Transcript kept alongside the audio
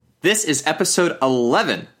This is episode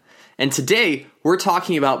 11, and today we're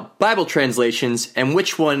talking about Bible translations and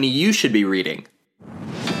which one you should be reading.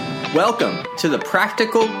 Welcome to the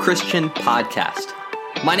Practical Christian Podcast.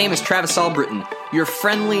 My name is Travis Albritton, your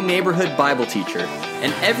friendly neighborhood Bible teacher,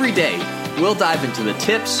 and every day we'll dive into the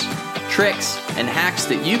tips, tricks, and hacks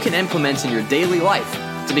that you can implement in your daily life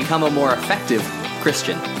to become a more effective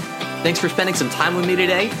Christian. Thanks for spending some time with me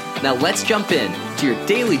today. Now let's jump in to your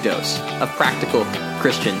daily dose of practical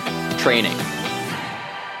Christian training.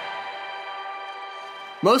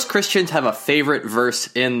 Most Christians have a favorite verse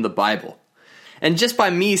in the Bible. And just by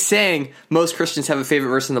me saying most Christians have a favorite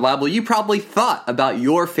verse in the Bible, you probably thought about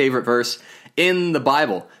your favorite verse in the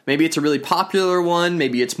Bible. Maybe it's a really popular one,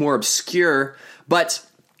 maybe it's more obscure, but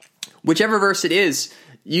whichever verse it is,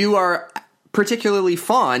 you are particularly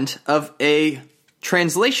fond of a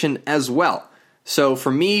translation as well. So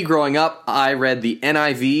for me, growing up, I read the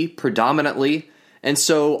NIV predominantly, and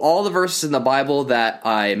so all the verses in the Bible that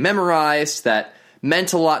I memorized, that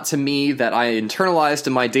meant a lot to me, that I internalized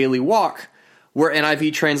in my daily walk, were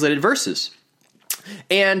NIV translated verses.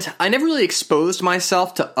 And I never really exposed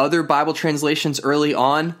myself to other Bible translations early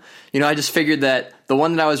on. I just figured that the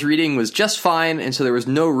one that I was reading was just fine, and so there was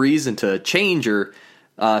no reason to change or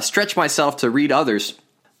stretch myself to read others.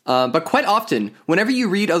 But quite often, whenever you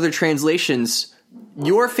read other translations,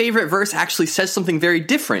 your favorite verse actually says something very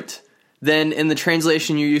different than in the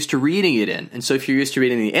translation you're used to reading it in. And so if you're used to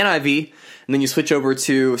reading the NIV, and then you switch over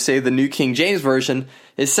to, say, the New King James Version,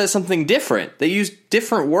 it says something different. They use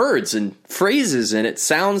different words and phrases, and it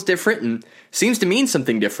sounds different and seems to mean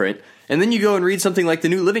something different. And then you go and read something like the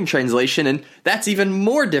New Living Translation, and that's even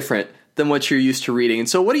more different than what you're used to reading. And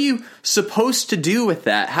so what are you supposed to do with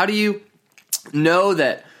that? How do you know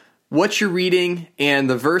that what you're reading and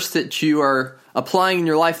the verse that you are applying in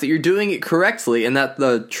your life, that you're doing it correctly and that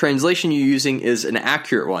the translation you're using is an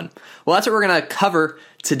accurate one? Well, that's what we're going to cover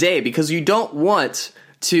today, because you don't want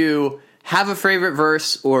to have a favorite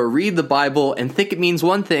verse or read the Bible and think it means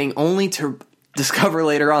one thing only to discover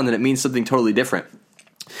later on that it means something totally different.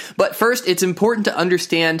 But first, it's important to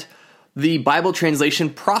understand the Bible translation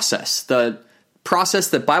process, the process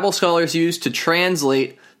that Bible scholars use to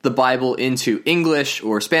translate the Bible into English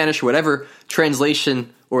or Spanish, whatever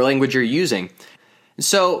translation or language you're using.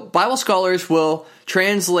 So Bible scholars will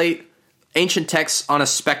translate ancient texts on a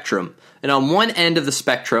spectrum. And on one end of the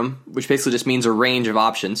spectrum, which basically just means a range of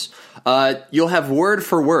options, you'll have word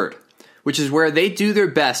for word, which is where they do their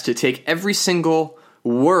best to take every single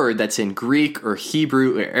word that's in Greek or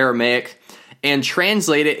Hebrew or Aramaic and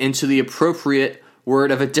translate it into the appropriate word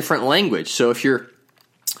of a different language. So if you're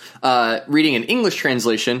reading an English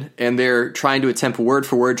translation and they're trying to attempt a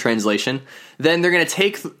word-for-word translation, then they're going to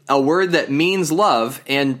take a word that means love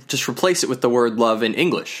and just replace it with the word love in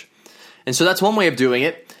English. And so that's one way of doing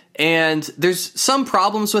it. And there's some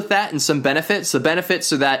problems with that and some benefits. The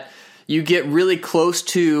benefits are that you get really close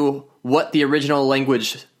to what the original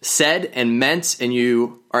language said and meant, and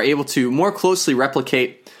you are able to more closely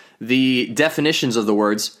replicate the definitions of the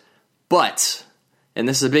words. But, and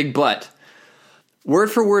this is a big but,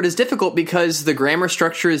 word for word is difficult because the grammar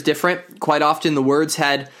structure is different. Quite often the words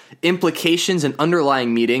had implications and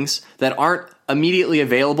underlying meanings that aren't immediately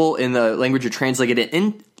available in the language you're translating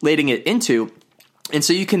it into. And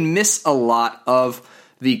so you can miss a lot of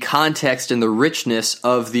the context and the richness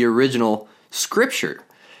of the original scripture.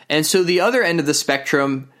 And so the other end of the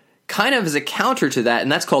spectrum kind of is a counter to that,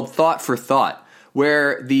 and that's called thought for thought,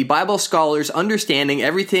 where the Bible scholars understanding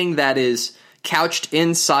everything that is couched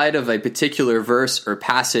inside of a particular verse or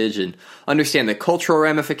passage and understand the cultural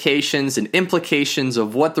ramifications and implications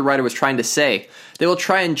of what the writer was trying to say, they will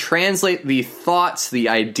try and translate the thoughts, the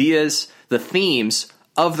ideas, the themes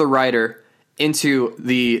of the writer into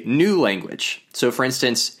the new language. So for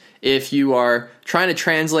instance, if you are trying to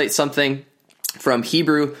translate something from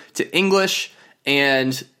Hebrew to English,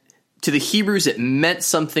 and to the Hebrews it meant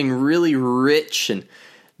something really rich, and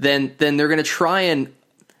then they're going to try and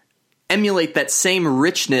emulate that same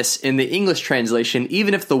richness in the English translation,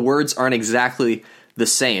 even if the words aren't exactly the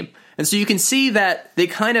same. And so you can see that they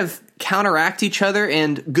kind of counteract each other,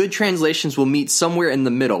 and good translations will meet somewhere in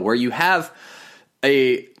the middle, where you have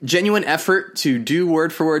a genuine effort to do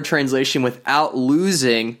word-for-word translation without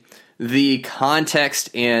losing the context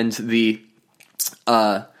and the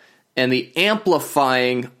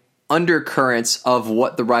amplifying undercurrents of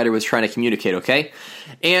what the writer was trying to communicate, okay?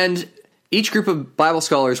 And each group of Bible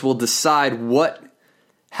scholars will decide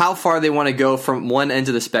how far they want to go from one end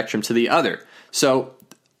of the spectrum to the other. So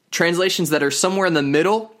translations that are somewhere in the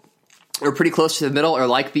middle, or pretty close to the middle, are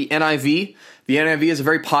like the NIV. The NIV is a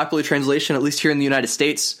very popular translation, at least here in the United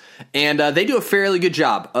States, And they do a fairly good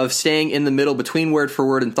job of staying in the middle between word for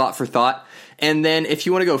word and thought for thought. And then if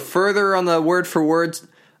you want to go further on the word for word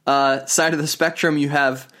side of the spectrum, you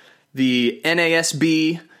have the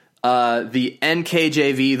NASB, the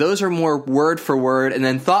NKJV. Those are more word for word. And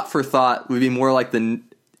then thought for thought would be more like the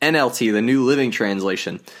NLT, the New Living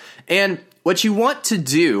Translation. And what you want to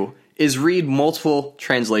do is read multiple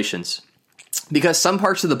translations. Because some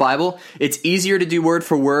parts of the Bible, it's easier to do word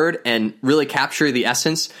for word and really capture the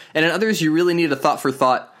essence. And in others, you really need a thought for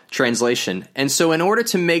thought translation. And so in order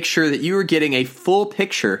to make sure that you are getting a full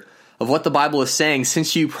picture of what the Bible is saying,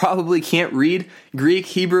 since you probably can't read Greek,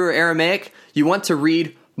 Hebrew, or Aramaic, you want to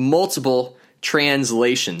read multiple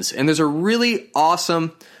translations. And there's a really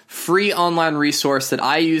awesome free online resource that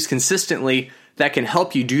I use consistently that can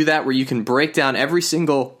help you do that, where you can break down every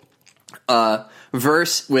single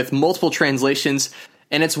verse with multiple translations.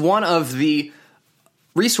 And it's one of the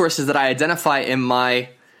resources that I identify in my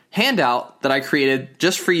handout that I created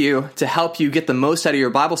just for you to help you get the most out of your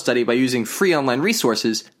Bible study by using free online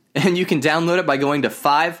resources. And you can download it by going to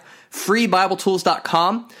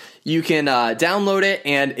 5freebibletools.com. You can download it,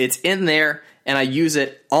 and it's in there, and I use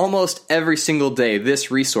it almost every single day,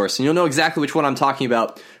 this resource. And you'll know exactly which one I'm talking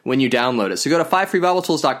about when you download it. So go to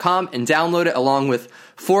 5freebibletools.com and download it along with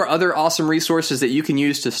 4 other awesome resources that you can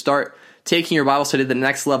use to start taking your Bible study to the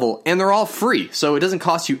next level. And they're all free, so it doesn't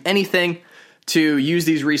cost you anything to use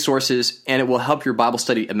these resources, and it will help your Bible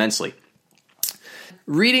study immensely.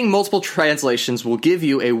 Reading multiple translations will give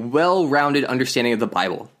you a well-rounded understanding of the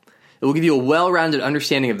Bible. It will give you a well-rounded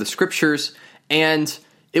understanding of the Scriptures, and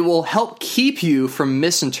it will help keep you from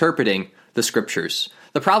misinterpreting the Scriptures.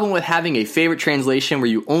 The problem with having a favorite translation where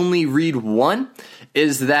you only read one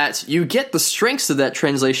is that you get the strengths of that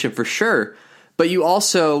translation for sure, but you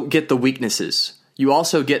also get the weaknesses. You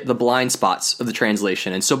also get the blind spots of the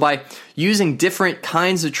translation. And so by using different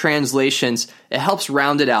kinds of translations, it helps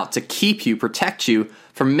round it out to protect you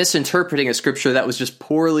from misinterpreting a scripture that was just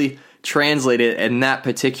poorly translated in that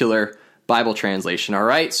particular Bible translation. All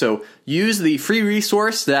right, so use the free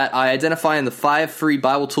resource that I identify in the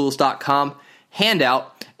 5freebibletools.com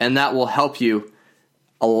handout, and that will help you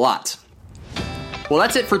a lot. Well,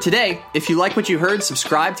 that's it for today. If you like what you heard,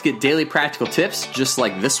 subscribe to get daily practical tips just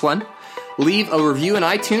like this one. Leave a review in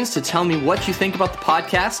iTunes to tell me what you think about the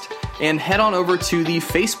podcast, and head on over to the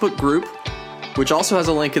Facebook group, which also has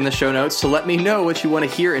a link in the show notes, to let me know what you want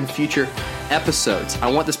to hear in future episodes. I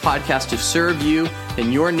want this podcast to serve you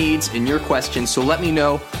and your needs and your questions, so let me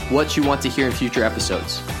know what you want to hear in future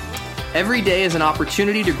episodes. Every day is an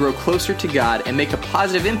opportunity to grow closer to God and make a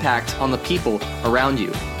positive impact on the people around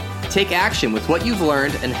you. Take action with what you've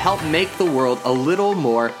learned and help make the world a little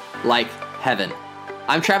more like heaven.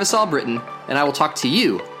 I'm Travis Albritton, and I will talk to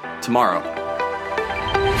you tomorrow.